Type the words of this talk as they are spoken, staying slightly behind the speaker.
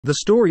The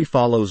story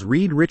follows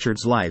Reed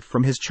Richards' life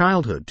from his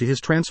childhood to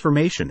his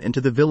transformation into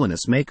the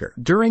villainous Maker.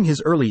 During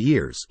his early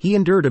years, he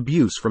endured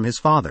abuse from his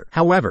father.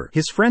 However,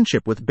 his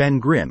friendship with Ben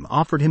Grimm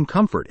offered him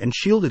comfort and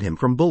shielded him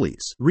from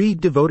bullies.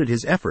 Reed devoted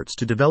his efforts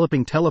to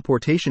developing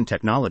teleportation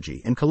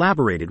technology and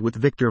collaborated with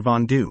Victor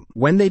Von Doom.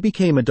 When they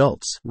became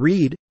adults,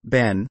 Reed,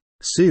 Ben,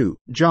 Sue,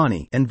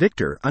 Johnny, and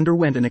Victor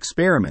underwent an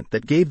experiment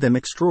that gave them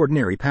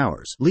extraordinary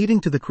powers, leading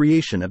to the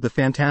creation of the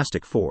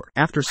Fantastic Four.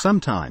 After some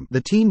time,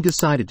 the team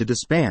decided to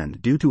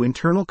disband due to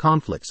internal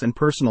conflicts and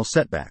personal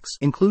setbacks,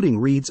 including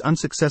Reed's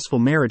unsuccessful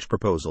marriage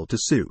proposal to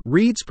Sue.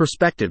 Reed's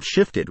perspective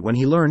shifted when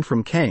he learned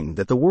from Kang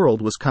that the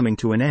world was coming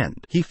to an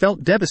end. He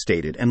felt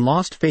devastated and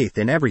lost faith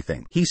in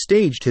everything. He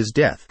staged his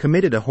death,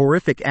 committed a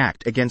horrific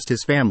act against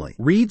his family.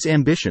 Reed's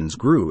ambitions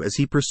grew as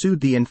he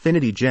pursued the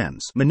Infinity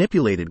Gems,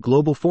 manipulated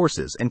global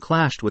forces, and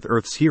clashed with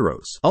Earth's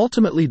heroes.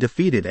 Ultimately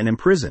defeated and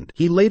imprisoned,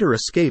 he later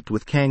escaped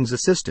with Kang's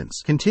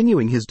assistance,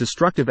 continuing his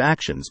destructive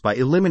actions by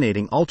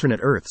eliminating alternate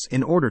Earths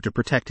in order to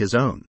protect his own.